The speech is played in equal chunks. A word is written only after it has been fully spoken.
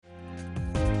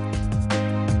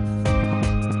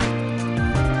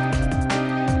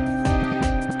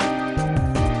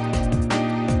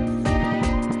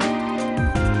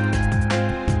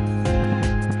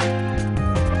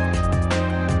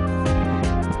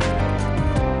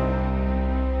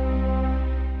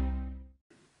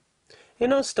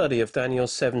In our study of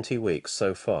Daniel's 70 weeks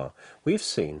so far, we've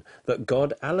seen that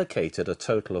God allocated a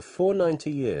total of 490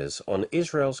 years on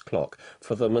Israel's clock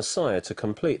for the Messiah to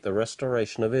complete the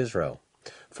restoration of Israel.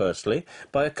 Firstly,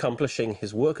 by accomplishing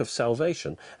his work of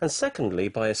salvation, and secondly,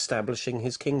 by establishing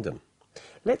his kingdom.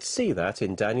 Let's see that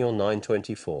in Daniel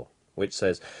 9:24, which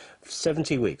says,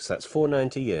 70 weeks, that's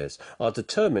 490 years, are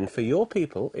determined for your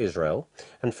people, Israel,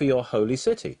 and for your holy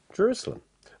city, Jerusalem.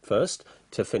 First,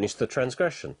 to finish the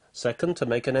transgression. Second, to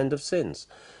make an end of sins.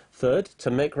 Third,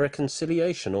 to make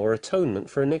reconciliation or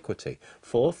atonement for iniquity.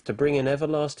 Fourth, to bring in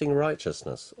everlasting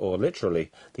righteousness, or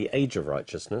literally, the age of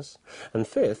righteousness. And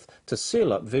fifth, to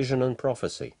seal up vision and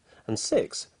prophecy. And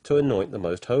sixth, to anoint the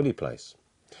most holy place.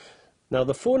 Now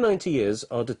the 490 years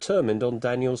are determined on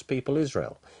Daniel's people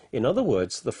Israel. In other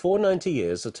words, the 490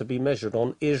 years are to be measured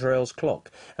on Israel's clock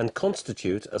and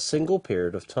constitute a single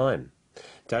period of time.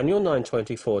 Daniel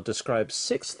 9:24 describes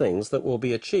 6 things that will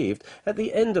be achieved at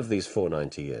the end of these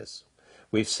 490 years.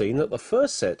 We've seen that the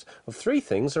first set of 3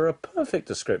 things are a perfect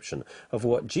description of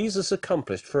what Jesus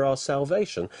accomplished for our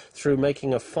salvation through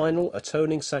making a final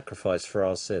atoning sacrifice for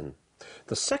our sin.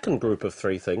 The second group of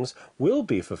 3 things will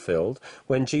be fulfilled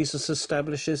when Jesus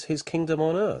establishes his kingdom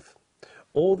on earth.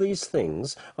 All these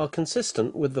things are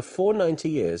consistent with the 490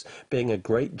 years being a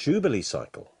great Jubilee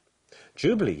cycle.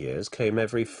 Jubilee years came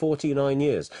every 49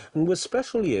 years and were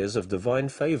special years of divine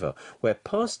favour where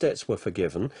past debts were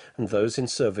forgiven and those in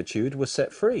servitude were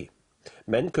set free.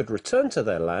 Men could return to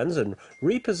their lands and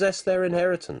repossess their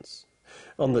inheritance.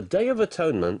 On the Day of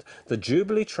Atonement, the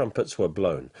Jubilee trumpets were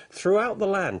blown throughout the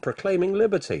land, proclaiming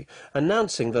liberty,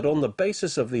 announcing that on the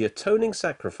basis of the atoning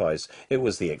sacrifice, it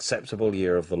was the acceptable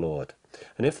year of the Lord.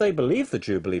 And if they believed the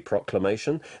Jubilee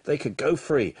proclamation, they could go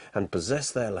free and possess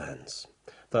their lands.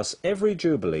 Thus, every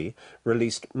Jubilee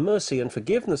released mercy and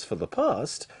forgiveness for the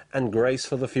past and grace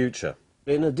for the future.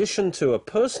 In addition to a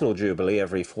personal Jubilee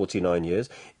every 49 years,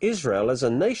 Israel as a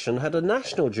nation had a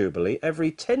national Jubilee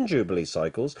every 10 Jubilee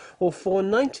cycles, or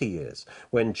 490 years,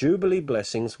 when Jubilee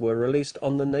blessings were released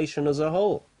on the nation as a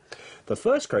whole. The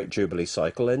first great Jubilee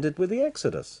cycle ended with the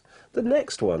Exodus, the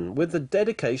next one with the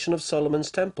dedication of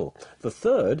Solomon's temple, the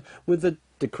third with the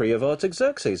decree of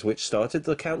Artaxerxes, which started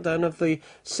the countdown of the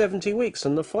 70 weeks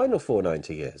and the final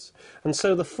 490 years. And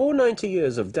so the 490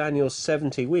 years of Daniel's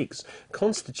 70 weeks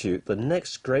constitute the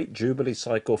next great Jubilee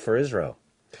cycle for Israel.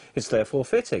 It's therefore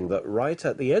fitting that right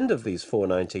at the end of these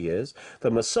 490 years,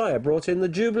 the Messiah brought in the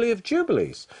Jubilee of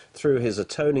Jubilees through his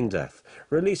atoning death,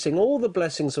 releasing all the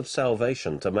blessings of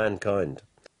salvation to mankind.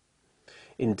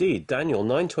 Indeed, Daniel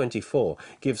 9:24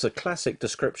 gives a classic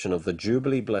description of the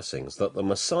Jubilee blessings that the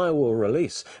Messiah will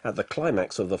release at the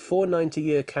climax of the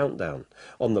 490-year countdown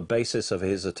on the basis of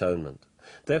his atonement.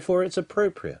 Therefore, it's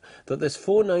appropriate that this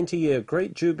 490-year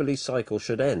great Jubilee cycle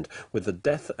should end with the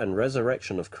death and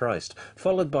resurrection of Christ,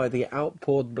 followed by the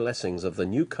outpoured blessings of the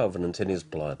new covenant in his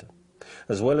blood.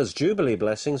 As well as Jubilee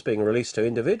blessings being released to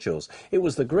individuals, it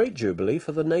was the great Jubilee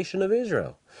for the nation of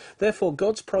Israel. Therefore,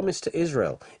 God's promise to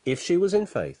Israel, if she was in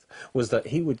faith, was that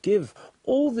he would give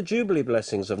all the Jubilee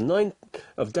blessings of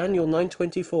Daniel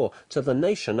 9:24 to the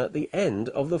nation at the end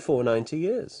of the 490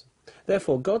 years.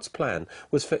 Therefore, God's plan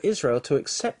was for Israel to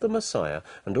accept the Messiah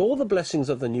and all the blessings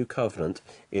of the new covenant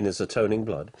in his atoning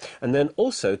blood, and then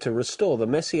also to restore the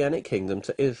Messianic kingdom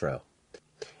to Israel.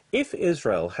 If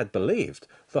Israel had believed,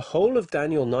 the whole of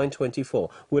Daniel 9:24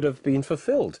 would have been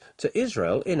fulfilled to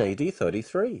Israel in AD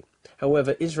 33.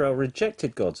 However, Israel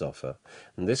rejected God's offer,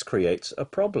 and this creates a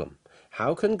problem.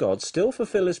 How can God still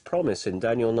fulfill his promise in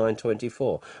Daniel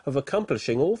 9:24 of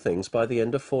accomplishing all things by the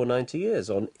end of 490 years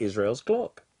on Israel's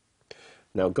clock?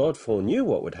 Now God foreknew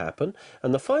what would happen,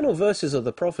 and the final verses of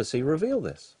the prophecy reveal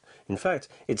this. In fact,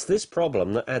 it's this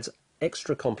problem that adds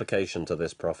extra complication to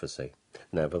this prophecy.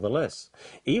 Nevertheless,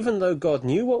 even though God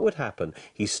knew what would happen,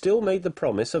 he still made the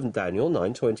promise of Daniel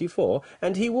 9:24,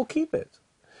 and he will keep it.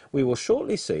 We will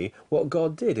shortly see what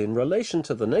God did in relation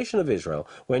to the nation of Israel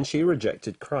when she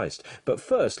rejected Christ. But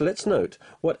first, let's note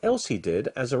what else he did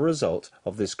as a result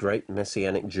of this great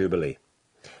Messianic Jubilee.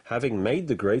 Having made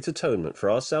the great atonement for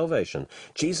our salvation,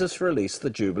 Jesus released the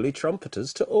Jubilee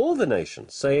trumpeters to all the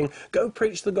nations, saying, "Go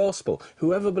preach the gospel.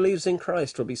 Whoever believes in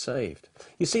Christ will be saved."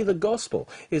 You see, the gospel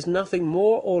is nothing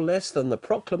more or less than the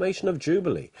proclamation of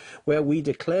Jubilee, where we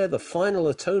declare the final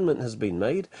atonement has been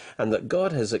made and that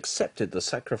God has accepted the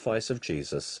sacrifice of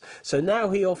Jesus. So now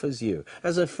he offers you,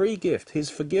 as a free gift, his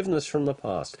forgiveness from the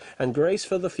past and grace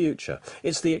for the future.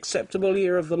 It's the acceptable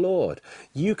year of the Lord.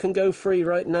 You can go free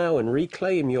right now and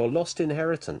reclaim your lost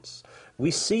inheritance.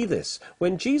 We see this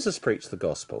when Jesus preached the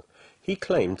gospel. He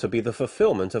claimed to be the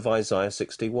fulfillment of Isaiah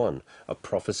 61, a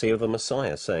prophecy of the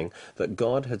Messiah, saying that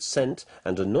God had sent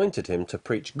and anointed him to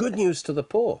preach good news to the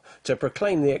poor, to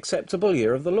proclaim the acceptable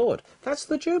year of the Lord. That's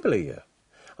the Jubilee year.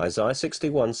 Isaiah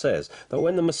 61 says that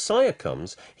when the Messiah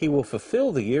comes, he will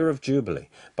fulfill the year of Jubilee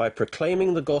by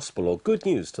proclaiming the gospel or good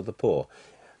news to the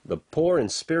poor in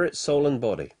spirit, soul and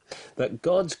body, that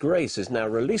God's grace is now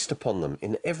released upon them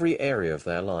in every area of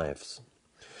their lives.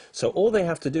 So all they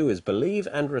have to do is believe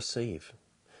and receive.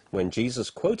 When Jesus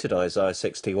quoted Isaiah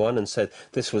 61 and said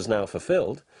this was now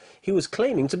fulfilled, he was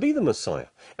claiming to be the Messiah,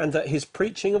 and that his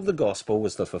preaching of the gospel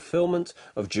was the fulfillment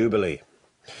of Jubilee.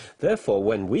 Therefore,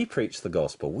 when we preach the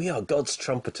gospel, we are God's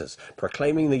trumpeters,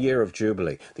 proclaiming the year of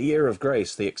Jubilee, the year of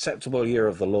grace, the acceptable year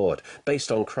of the Lord,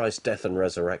 based on Christ's death and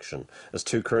resurrection. As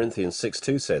 2 Corinthians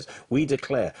 6:2 says, we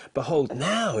declare, behold,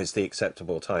 now is the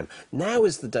acceptable time, now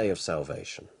is the day of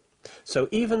salvation. So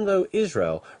even though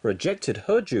Israel rejected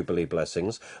her Jubilee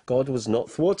blessings, God was not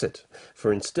thwarted,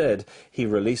 for instead he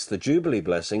released the Jubilee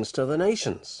blessings to the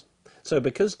nations. So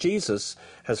because Jesus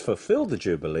has fulfilled the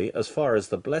Jubilee as far as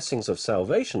the blessings of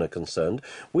salvation are concerned,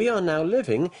 we are now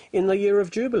living in the year of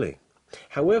Jubilee.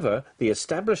 However, the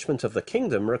establishment of the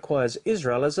kingdom requires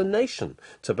Israel as a nation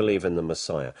to believe in the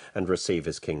Messiah and receive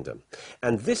his kingdom.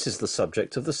 And this is the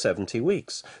subject of the 70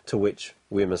 weeks, to which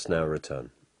we must now return.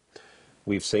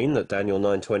 We've seen that Daniel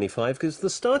 9:25 gives the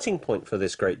starting point for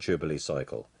this great Jubilee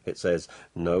cycle. It says,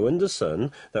 know and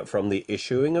discern that from the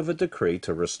issuing of a decree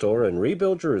to restore and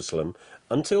rebuild Jerusalem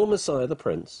until Messiah the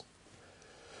Prince.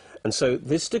 And so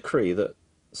this decree, the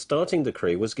starting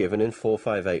decree, was given in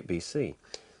 458 BC.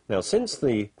 Now, since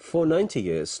the 490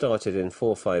 years started in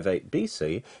 458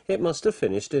 BC, it must have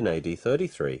finished in AD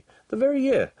 33, the very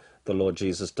year the Lord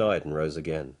Jesus died and rose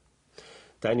again.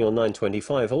 Daniel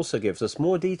 9:25 also gives us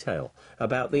more detail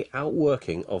about the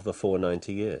outworking of the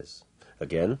 490 years.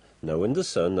 Again, know and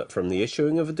discern that from the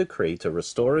issuing of a decree to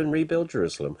restore and rebuild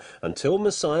Jerusalem until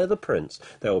Messiah the Prince,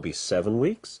 there will be 7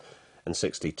 weeks and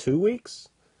 62 weeks.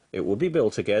 It will be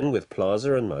built again with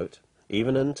plaza and moat,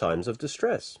 even in times of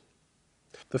distress.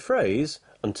 The phrase,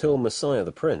 until Messiah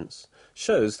the Prince,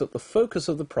 shows that the focus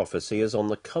of the prophecy is on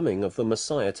the coming of the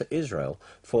Messiah to Israel,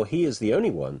 for he is the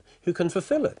only one who can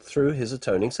fulfill it through his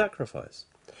atoning sacrifice.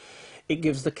 It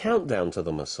gives the countdown to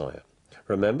the Messiah.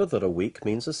 Remember that a week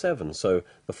means a 7, so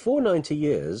the 490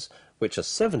 years, which are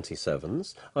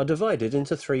 77s, are divided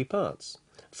into 3 parts.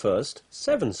 First,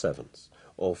 7 sevens,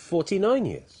 or 49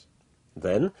 years.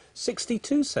 Then,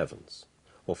 62 sevens,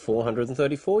 or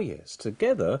 434 years.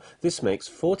 Together, this makes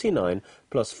 49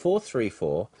 plus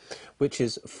 434, which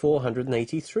is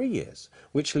 483 years,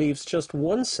 which leaves just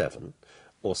 1 7,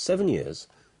 or 7 years,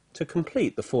 to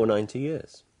complete the 490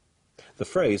 years. The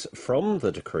phrase, from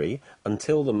the decree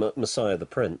until the Messiah the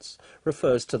Prince,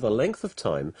 refers to the length of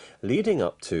time leading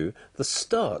up to the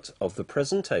start of the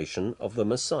presentation of the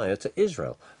Messiah to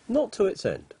Israel, not to its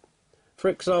end. For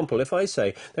example, if I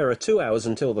say there are 2 hours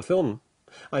until the film,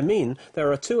 I mean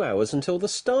there are 2 hours until the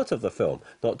start of the film,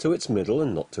 not to its middle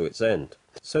and not to its end.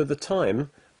 So the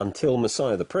time until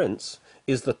Messiah the Prince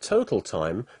is the total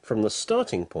time from the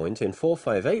starting point in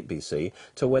 458 BC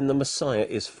to when the Messiah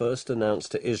is first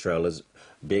announced to Israel as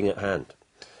being at hand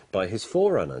by his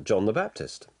forerunner, John the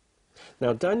Baptist.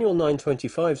 Now Daniel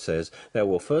 9:25 says there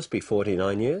will first be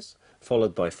 49 years,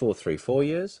 followed by 434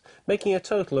 years, making a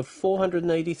total of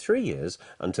 483 years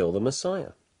until the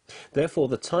Messiah. Therefore,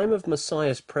 the time of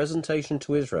Messiah's presentation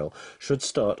to Israel should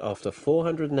start after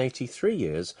 483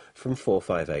 years from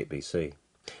 458 BC.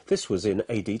 This was in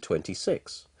AD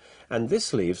 26, and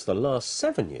this leaves the last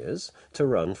 7 years to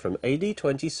run from AD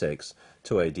 26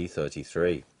 to AD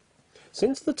 33.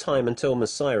 Since the time until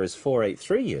Messiah is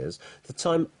 483 years, the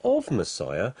time of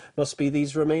Messiah must be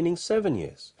these remaining 7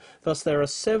 years. Thus there are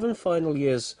 7 final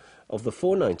years of the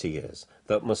 490 years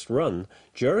that must run,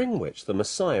 during which the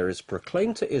Messiah is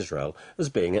proclaimed to Israel as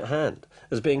being at hand,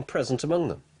 as being present among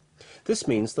them. This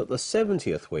means that the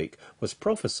 70th week was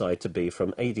prophesied to be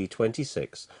from AD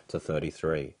 26 to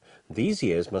 33. These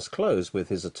years must close with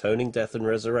his atoning death and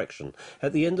resurrection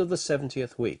at the end of the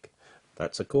 70th week.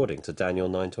 That's according to Daniel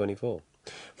 9:24.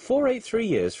 483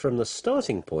 years from the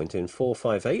starting point in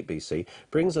 458 BC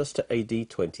brings us to AD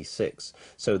 26.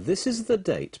 So this is the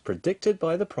date predicted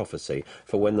by the prophecy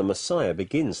for when the Messiah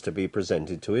begins to be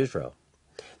presented to Israel.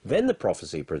 Then the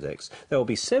prophecy predicts there will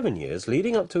be 7 years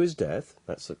leading up to his death,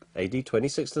 that's AD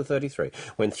 26 to 33,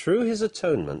 when through his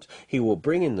atonement he will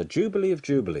bring in the Jubilee of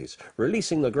Jubilees,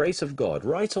 releasing the grace of God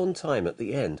right on time at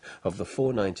the end of the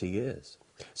 490 years.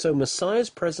 So Messiah's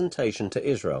presentation to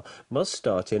Israel must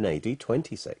start in AD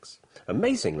 26.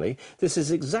 Amazingly, this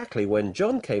is exactly when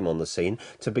John came on the scene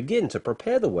to begin to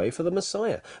prepare the way for the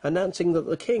Messiah, announcing that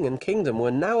the king and kingdom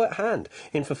were now at hand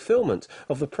in fulfillment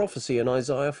of the prophecy in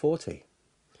Isaiah 40.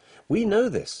 We know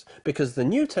this because the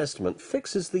New Testament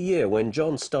fixes the year when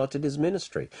John started his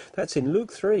ministry. That's in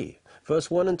Luke 3,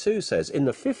 verse 1 and 2 says, "In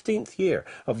the 15th year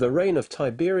of the reign of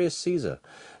Tiberius Caesar,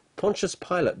 Pontius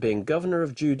Pilate being governor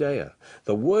of Judea,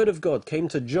 the word of God came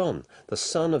to John, the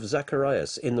son of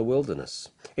Zacharias, in the wilderness."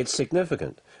 It's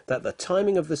significant that the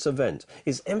timing of this event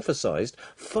is emphasized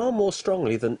far more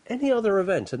strongly than any other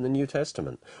event in the New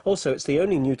Testament. Also, it's the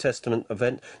only New Testament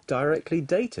event directly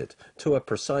dated to a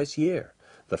precise year,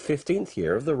 the 15th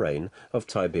year of the reign of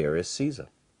Tiberius Caesar.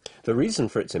 The reason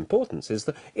for its importance is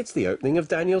that it's the opening of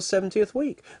Daniel's 70th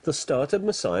week, the start of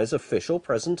Messiah's official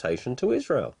presentation to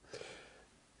Israel.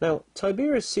 Now,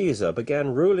 Tiberius Caesar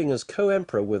began ruling as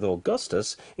co-emperor with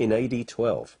Augustus in AD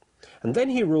 12, and then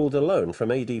he ruled alone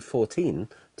from AD 14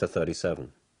 to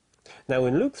 37. Now,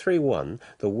 in Luke 3:1,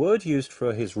 the word used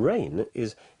for his reign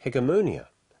is hegemonia,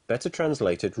 better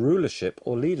translated rulership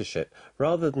or leadership,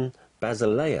 rather than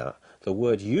basileia, the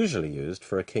word usually used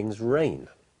for a king's reign.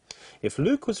 If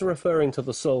Luke was referring to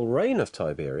the sole reign of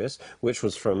Tiberius, which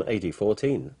was from AD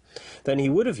 14, then he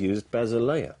would have used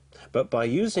basileia. But by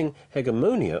using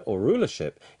hegemonia or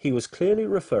rulership, he was clearly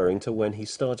referring to when he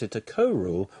started to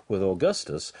co-rule with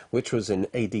Augustus, which was in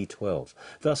AD 12.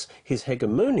 Thus, his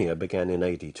hegemonia began in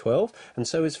AD 12, and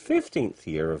so his 15th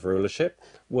year of rulership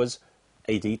was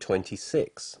AD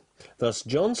 26. Thus,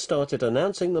 John started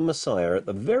announcing the Messiah at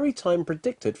the very time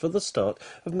predicted for the start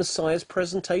of Messiah's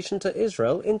presentation to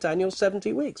Israel in Daniel's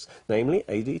 70 weeks, namely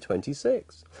AD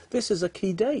 26. This is a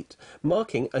key date,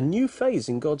 marking a new phase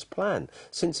in God's plan,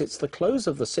 since it's the close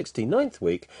of the 69th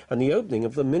week and the opening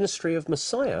of the ministry of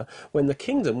Messiah when the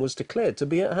kingdom was declared to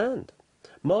be at hand.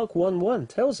 Mark 1:1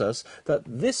 tells us that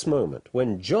this moment,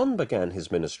 when John began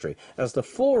his ministry as the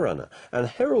forerunner and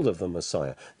herald of the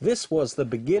Messiah, this was the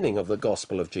beginning of the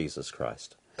gospel of Jesus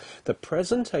Christ. The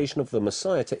presentation of the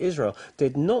Messiah to Israel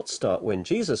did not start when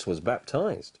Jesus was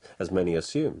baptized, as many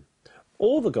assume.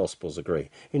 All the Gospels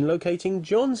agree in locating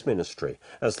John's ministry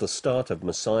as the start of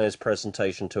Messiah's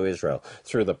presentation to Israel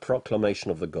through the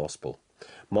proclamation of the gospel.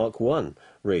 Mark 1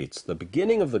 reads, "The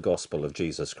beginning of the gospel of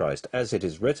Jesus Christ, as it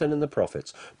is written in the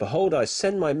prophets, Behold, I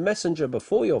send my messenger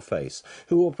before your face,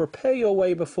 who will prepare your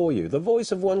way before you, the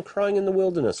voice of one crying in the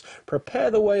wilderness, Prepare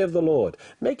the way of the Lord,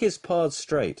 make his paths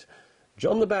straight."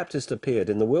 John the Baptist appeared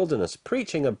in the wilderness,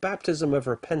 preaching a baptism of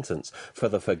repentance for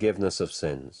the forgiveness of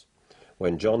sins.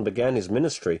 When John began his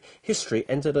ministry, history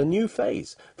entered a new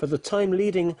phase, for the time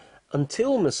leading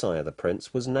until Messiah the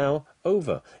Prince was now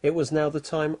over. It was now the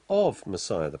time of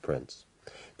Messiah the Prince.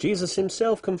 Jesus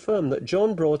himself confirmed that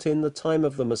John brought in the time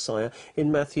of the Messiah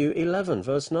in Matthew 11,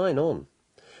 verse 9 on.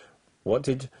 "What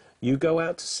did you go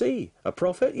out to see? A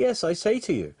prophet? Yes, I say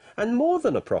to you, and more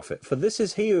than a prophet, for this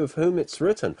is he of whom it's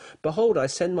written, Behold, I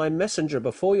send my messenger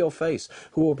before your face,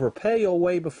 who will prepare your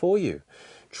way before you.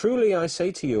 Truly I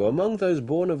say to you, among those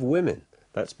born of women,"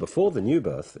 that's before the new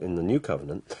birth in the new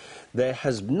covenant, "there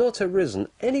has not arisen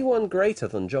anyone greater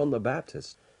than John the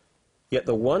Baptist. Yet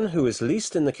the one who is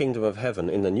least in the kingdom of heaven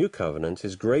in the new covenant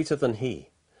is greater than he."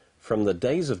 From the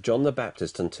days of John the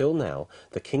Baptist until now,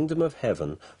 the kingdom of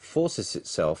heaven forces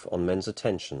itself on men's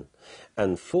attention,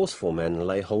 and forceful men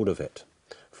lay hold of it.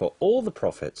 For all the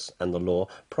prophets and the law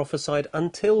prophesied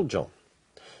until John.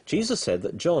 Jesus said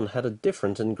that John had a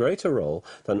different and greater role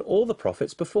than all the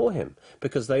prophets before him,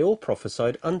 because they all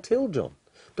prophesied until John.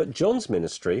 But John's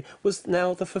ministry was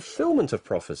now the fulfillment of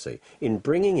prophecy in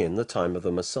bringing in the time of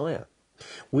the Messiah.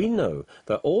 We know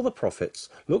that all the prophets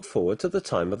looked forward to the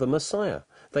time of the Messiah.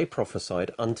 They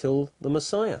prophesied until the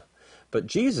Messiah. But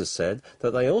Jesus said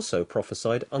that they also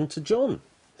prophesied unto John.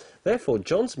 Therefore,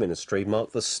 John's ministry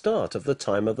marked the start of the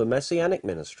time of the Messianic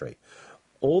ministry.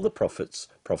 All the prophets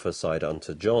prophesied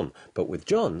unto John, but with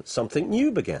John something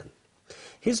new began.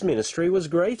 His ministry was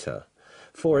greater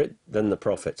than the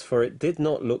prophets, for it did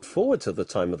not look forward to the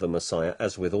time of the Messiah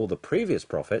as with all the previous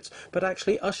prophets, but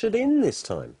actually ushered in this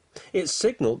time. It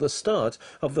signaled the start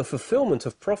of the fulfillment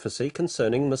of prophecy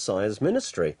concerning Messiah's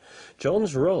ministry.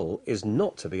 John's role is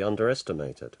not to be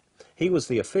underestimated. He was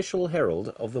the official herald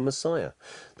of the Messiah.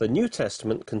 The New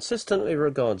Testament consistently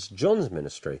regards John's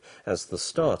ministry as the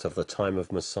start of the time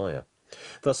of Messiah.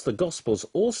 Thus the Gospels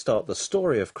all start the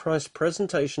story of Christ's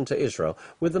presentation to Israel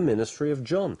with the ministry of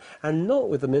John, and not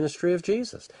with the ministry of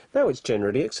Jesus. Now it's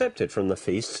generally accepted from the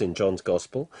feasts in John's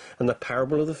Gospel and the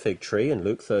parable of the fig tree in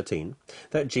Luke 13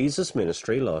 that Jesus'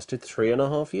 ministry lasted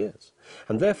 3.5 years,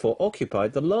 and therefore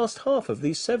occupied the last half of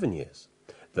these 7 years.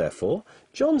 Therefore,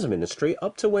 John's ministry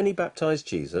up to when he baptized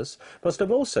Jesus must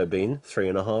have also been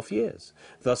 3.5 years,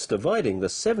 thus dividing the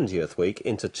 70th week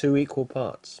into 2 equal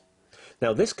parts.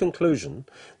 Now this conclusion,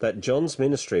 that John's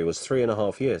ministry was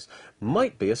 3.5 years,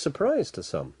 might be a surprise to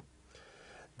some.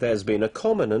 There's been a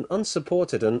common and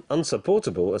unsupported and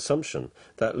unsupportable assumption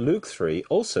that Luke 3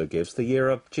 also gives the year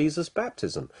of Jesus'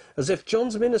 baptism, as if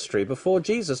John's ministry before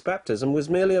Jesus' baptism was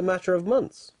merely a matter of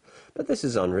months. But this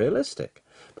is unrealistic.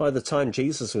 By the time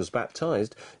Jesus was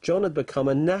baptized, John had become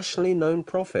a nationally known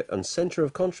prophet and center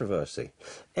of controversy.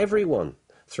 Everyone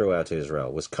throughout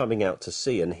Israel was coming out to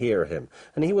see and hear him,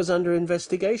 and he was under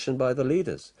investigation by the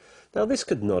leaders. Now this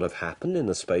could not have happened in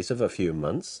the space of a few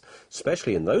months,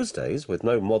 especially in those days with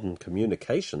no modern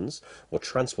communications or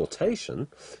transportation.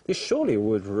 This surely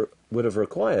would have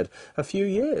required a few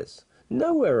years.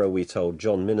 Nowhere are we told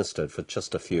John ministered for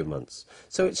just a few months,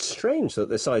 so it's strange that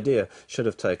this idea should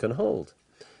have taken hold.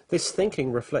 This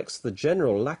thinking reflects the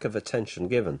general lack of attention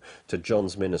given to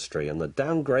John's ministry and the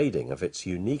downgrading of its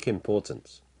unique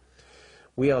importance.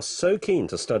 We are so keen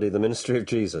to study the ministry of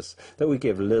Jesus that we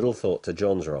give little thought to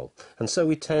John's role, and so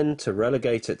we tend to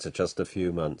relegate it to just a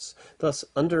few months, thus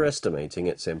underestimating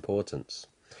its importance.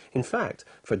 In fact,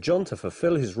 for John to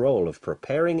fulfill his role of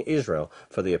preparing Israel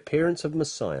for the appearance of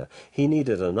Messiah, he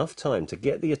needed enough time to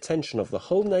get the attention of the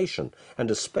whole nation, and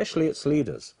especially its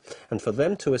leaders, and for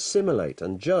them to assimilate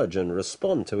and judge and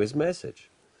respond to his message.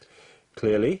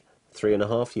 Clearly,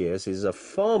 3.5 years is a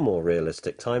far more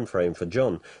realistic time frame for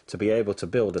John to be able to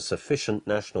build a sufficient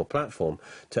national platform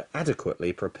to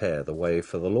adequately prepare the way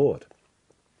for the Lord.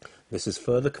 This is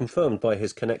further confirmed by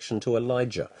his connection to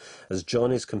Elijah, as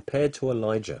John is compared to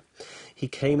Elijah. He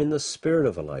came in the spirit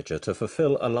of Elijah to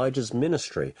fulfill Elijah's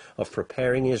ministry of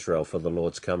preparing Israel for the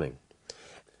Lord's coming.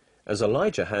 As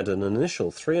Elijah had an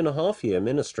initial 3.5-year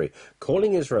ministry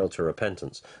calling Israel to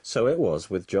repentance, so it was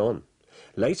with John.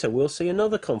 Later we'll see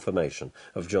another confirmation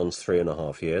of John's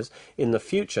 3.5 years in the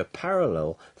future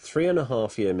parallel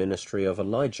 3.5-year ministry of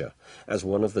Elijah as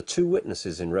one of the 2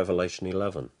 witnesses in Revelation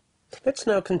 11. Let's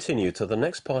now continue to the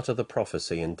next part of the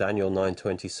prophecy in Daniel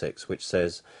 9:26, which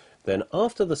says, "Then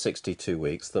after the 62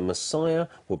 weeks the Messiah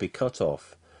will be cut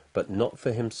off, but not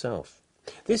for himself."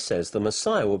 This says the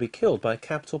Messiah will be killed by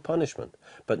capital punishment,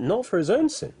 but not for his own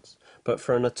sins, but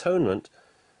for an atonement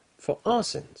for our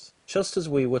sins, just as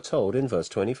we were told in verse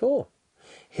 24.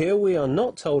 Here we are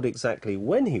not told exactly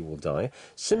when he will die,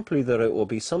 simply that it will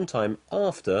be sometime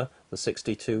after the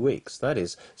 62 weeks, that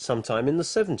is, sometime in the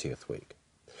 70th week.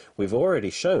 We've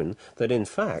already shown that, in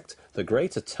fact, the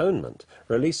Great Atonement,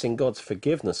 releasing God's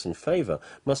forgiveness and favour,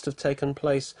 must have taken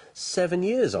place 7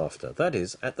 years after, that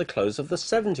is, at the close of the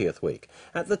 70th week,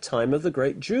 at the time of the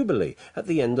Great Jubilee, at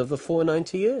the end of the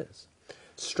 490 years.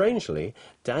 Strangely,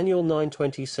 Daniel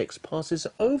 9:26 passes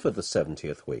over the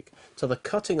 70th week to the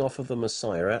cutting off of the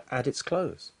Messiah at its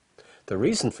close. The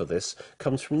reason for this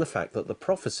comes from the fact that the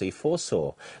prophecy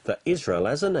foresaw that Israel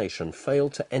as a nation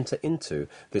failed to enter into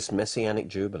this Messianic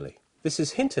Jubilee. This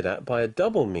is hinted at by a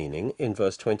double meaning in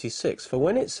verse 26, for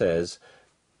when it says,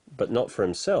 "but not for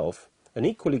himself," an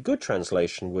equally good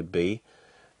translation would be,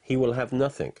 "he will have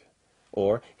nothing,"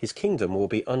 or "his kingdom will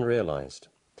be unrealized."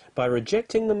 By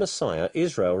rejecting the Messiah,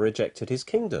 Israel rejected his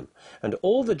kingdom, and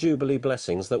all the Jubilee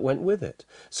blessings that went with it,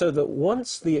 so that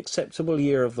once the acceptable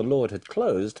year of the Lord had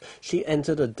closed, she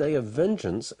entered a day of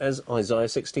vengeance, as Isaiah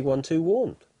 61:2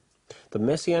 warned. The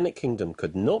Messianic kingdom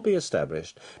could not be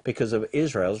established because of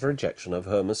Israel's rejection of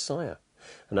her Messiah.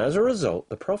 And as a result,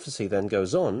 the prophecy then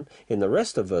goes on, in the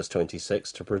rest of verse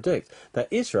 26, to predict that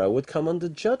Israel would come under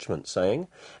judgment, saying,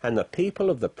 "And the people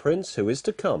of the prince who is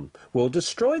to come will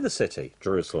destroy the city,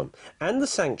 Jerusalem, and the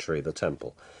sanctuary, the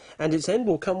temple, and its end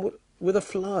will come with a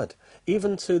flood.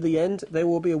 Even to the end there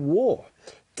will be a war.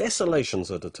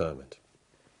 Desolations are determined."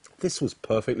 This was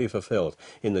perfectly fulfilled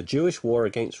in the Jewish war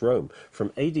against Rome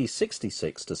from AD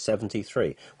 66 to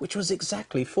 73, which was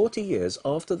exactly 40 years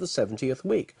after the 70th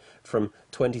week, from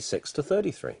 26 to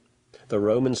 33. The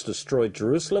Romans destroyed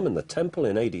Jerusalem and the temple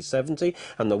in AD 70,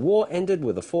 and the war ended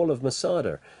with the fall of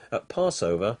Masada at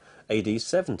Passover, AD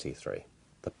 73.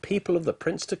 The people of the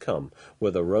prince to come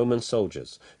were the Roman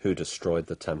soldiers who destroyed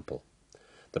the temple.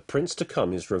 The prince to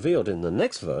come is revealed in the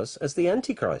next verse as the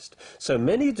Antichrist, so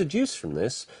many deduce from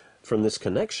this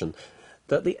connection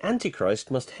that the Antichrist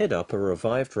must head up a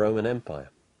revived Roman Empire.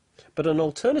 But an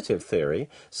alternative theory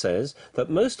says that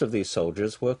most of these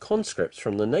soldiers were conscripts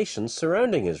from the nations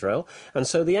surrounding Israel, and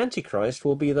so the Antichrist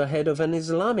will be the head of an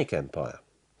Islamic empire.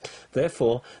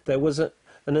 Therefore, there was an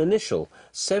initial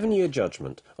 7-year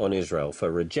judgment on Israel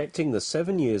for rejecting the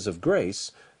 7 years of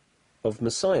grace of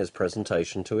Messiah's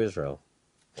presentation to Israel.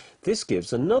 This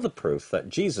gives another proof that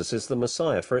Jesus is the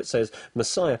Messiah, for it says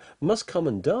Messiah must come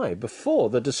and die before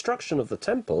the destruction of the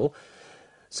temple,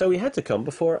 so he had to come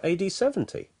before AD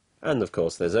 70. And of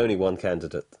course there's only one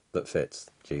candidate that fits,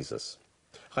 Jesus.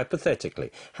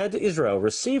 Hypothetically, had Israel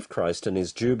received Christ and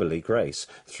his Jubilee grace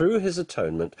through his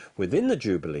atonement within the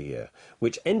Jubilee year,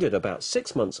 which ended about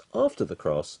 6 months after the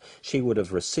cross, she would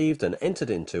have received and entered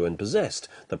into and possessed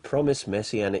the promised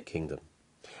Messianic kingdom.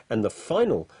 And the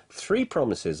final 3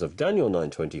 promises of Daniel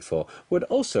 9:24 would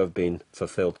also have been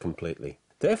fulfilled completely.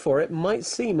 Therefore it might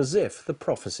seem as if the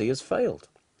prophecy has failed.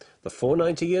 The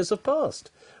 490 years have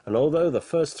passed, and although the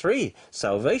first 3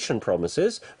 salvation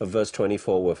promises of verse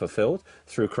 24 were fulfilled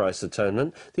through Christ's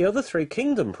atonement, the other 3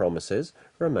 kingdom promises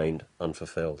remained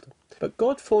unfulfilled. But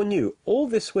God foreknew all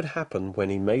this would happen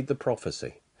when he made the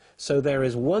prophecy. So there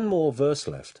is one more verse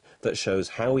left that shows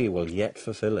how he will yet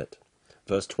fulfill it.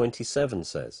 Verse 27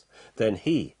 says, "Then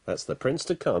he," that's the prince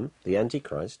to come, the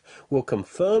Antichrist, "will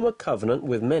confirm a covenant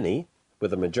with many,"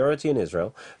 with a majority in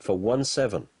Israel, for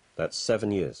 1/7. That's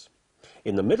 7 years.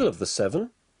 In the middle of the 7,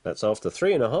 that's after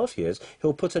 3.5 years,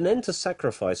 he'll put an end to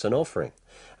sacrifice and offering.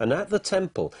 And at the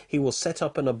temple he will set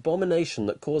up an abomination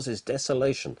that causes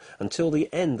desolation until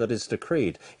the end that is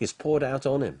decreed is poured out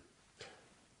on him.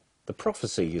 The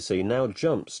prophecy, you see, now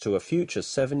jumps to a future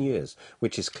 7 years,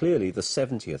 which is clearly the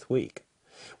 70th week,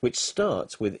 which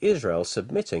starts with Israel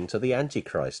submitting to the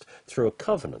Antichrist through a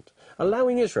covenant,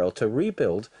 allowing Israel to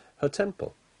rebuild her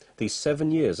temple. These 7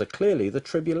 years are clearly the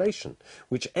tribulation,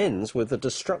 which ends with the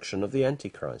destruction of the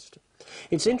Antichrist.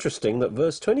 It's interesting that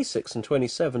verse 26 and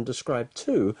 27 describe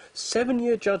 2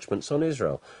 7-year judgments on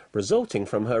Israel, resulting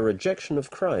from her rejection of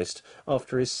Christ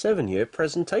after his 7-year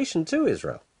presentation to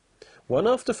Israel. One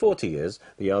after 40 years,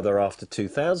 the other after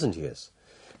 2,000 years,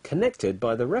 connected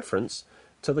by the reference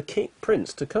to the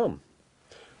prince to come.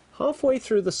 Halfway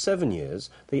through the 7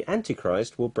 years, the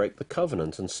Antichrist will break the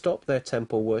covenant and stop their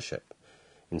temple worship.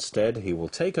 Instead, he will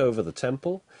take over the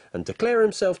temple and declare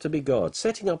himself to be God,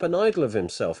 setting up an idol of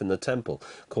himself in the temple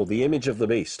called the image of the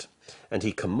beast, and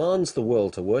he commands the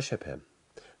world to worship him.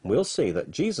 We'll see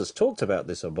that Jesus talked about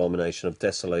this abomination of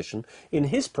desolation in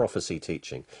his prophecy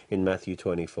teaching in Matthew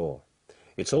 24.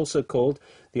 It's also called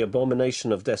the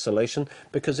abomination of desolation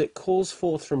because it calls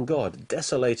forth from God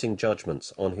desolating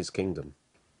judgments on his kingdom.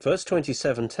 Verse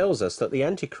 27 tells us that the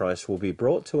Antichrist will be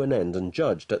brought to an end and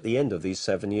judged at the end of these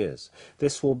 7 years.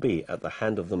 This will be at the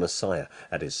hand of the Messiah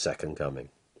at his second coming.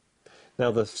 Now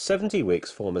the 70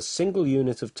 weeks form a single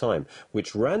unit of time,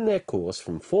 which ran their course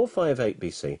from 458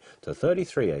 BC to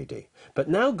 33 AD. But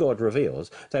now God reveals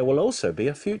there will also be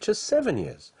a future 7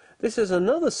 years. This is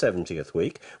another 70th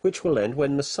week, which will end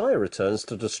when Messiah returns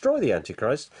to destroy the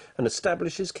Antichrist and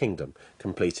establish his kingdom,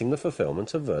 completing the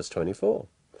fulfillment of verse 24.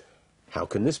 How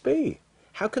can this be?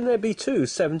 How can there be 2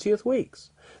 70th weeks?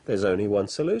 There's only one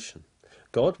solution.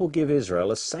 God will give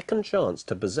Israel a second chance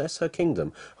to possess her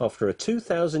kingdom after a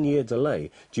 2,000-year delay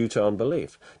due to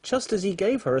unbelief, just as he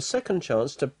gave her a second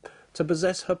chance to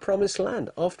possess her promised land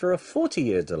after a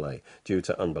 40-year delay due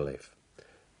to unbelief.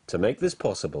 To make this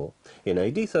possible, in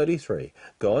AD 33,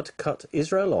 God cut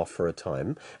Israel off for a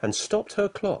time and stopped her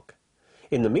clock.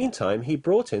 In the meantime, he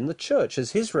brought in the church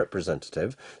as his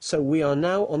representative, so we are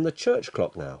now on the church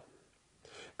clock now.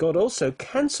 God also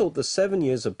cancelled the 7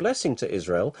 years of blessing to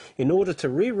Israel in order to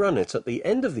rerun it at the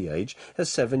end of the age as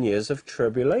 7 years of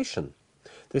tribulation.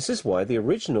 This is why the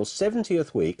original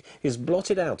 70th week is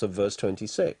blotted out of verse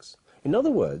 26. In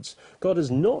other words, God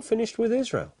has not finished with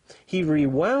Israel. He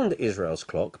rewound Israel's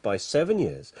clock by 7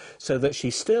 years so that she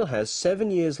still has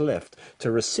 7 years left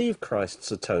to receive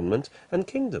Christ's atonement and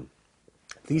kingdom.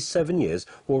 These 7 years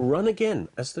will run again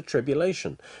as the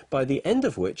tribulation, by the end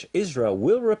of which Israel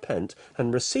will repent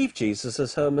and receive Jesus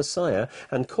as her Messiah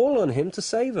and call on him to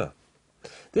save her.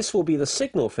 This will be the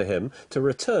signal for him to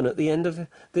return at the end of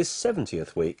this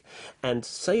 70th week and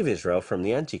save Israel from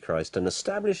the Antichrist and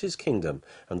establish his kingdom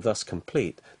and thus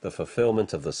complete the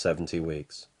fulfillment of the 70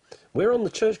 weeks. We're on the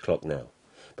church clock now.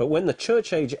 But when the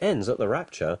church age ends at the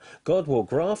rapture, God will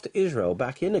graft Israel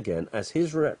back in again as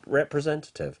his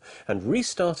representative and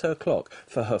restart her clock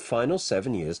for her final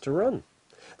 7 years to run.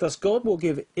 Thus God will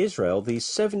give Israel these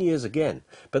 7 years again,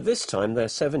 but this time they're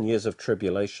 7 years of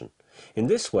tribulation. In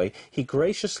this way, he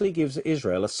graciously gives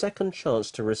Israel a second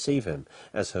chance to receive him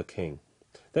as her king.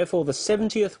 Therefore the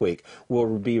 70th week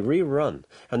will be rerun,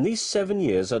 and these 7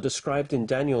 years are described in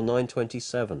Daniel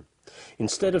 9:27.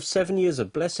 Instead of 7 years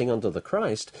of blessing under the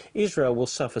Christ, Israel will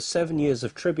suffer 7 years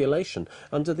of tribulation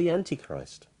under the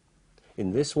Antichrist.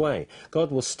 In this way,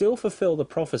 God will still fulfill the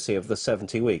prophecy of the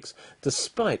 70 weeks,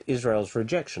 despite Israel's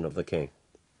rejection of the king.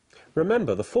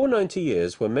 Remember, the 490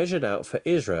 years were measured out for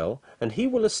Israel, and he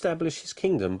will establish his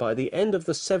kingdom by the end of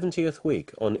the 70th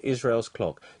week on Israel's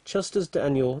clock, just as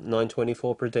Daniel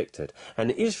 9:24 predicted,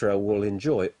 and Israel will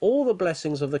enjoy all the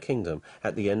blessings of the kingdom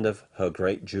at the end of her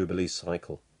great Jubilee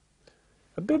cycle.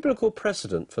 A biblical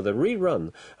precedent for the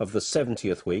rerun of the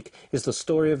 70th week is the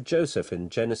story of Joseph in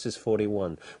Genesis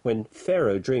 41, when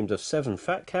Pharaoh dreamed of 7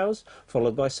 fat cows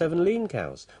followed by 7 lean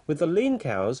cows, with the lean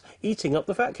cows eating up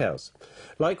the fat cows.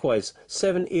 Likewise,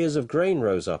 7 ears of grain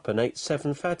rose up and ate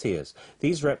 7 fat ears.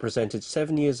 These represented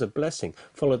 7 years of blessing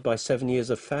followed by 7 years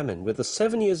of famine, with the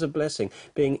 7 years of blessing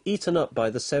being eaten up by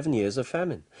the 7 years of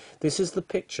famine. This is the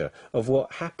picture of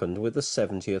what happened with the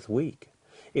 70th week.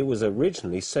 It was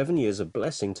originally 7 years of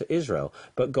blessing to Israel,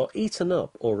 but got eaten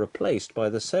up or replaced by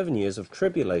the 7 years of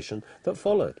tribulation that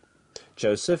followed.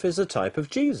 Joseph is a type of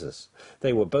Jesus.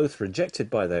 They were both rejected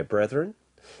by their brethren,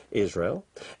 Israel,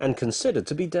 and considered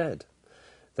to be dead.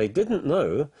 They didn't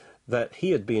know that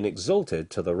he had been exalted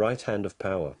to the right hand of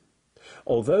power.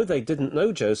 Although they didn't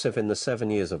know Joseph in the 7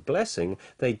 years of blessing,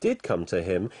 they did come to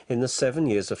him in the 7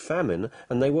 years of famine,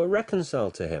 and they were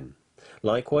reconciled to him.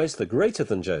 Likewise, the greater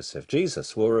than Joseph,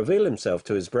 Jesus, will reveal himself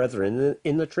to his brethren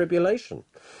in the tribulation.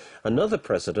 Another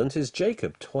precedent is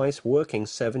Jacob, twice working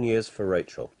 7 years for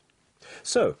Rachel.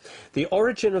 So, the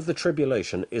origin of the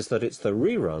tribulation is that it's the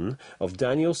rerun of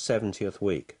Daniel's 70th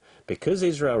week. Because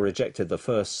Israel rejected the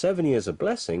first 7 years of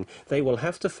blessing, they will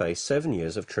have to face 7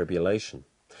 years of tribulation.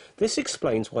 This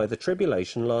explains why the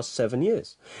tribulation lasts 7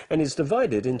 years, and is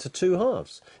divided into 2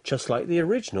 halves, just like the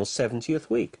original 70th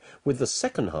week, with the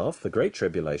second half, the Great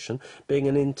Tribulation, being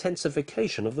an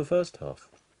intensification of the first half.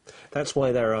 That's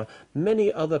why there are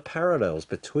many other parallels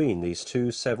between these two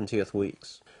 70th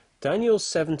weeks. Daniel's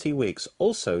 70 weeks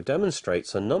also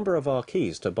demonstrates a number of our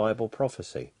keys to Bible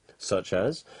prophecy, such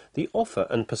as the offer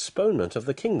and postponement of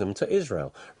the kingdom to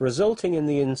Israel, resulting in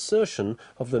the insertion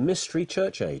of the mystery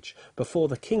church age, before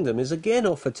the kingdom is again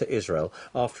offered to Israel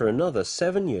after another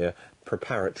 7-year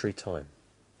preparatory time.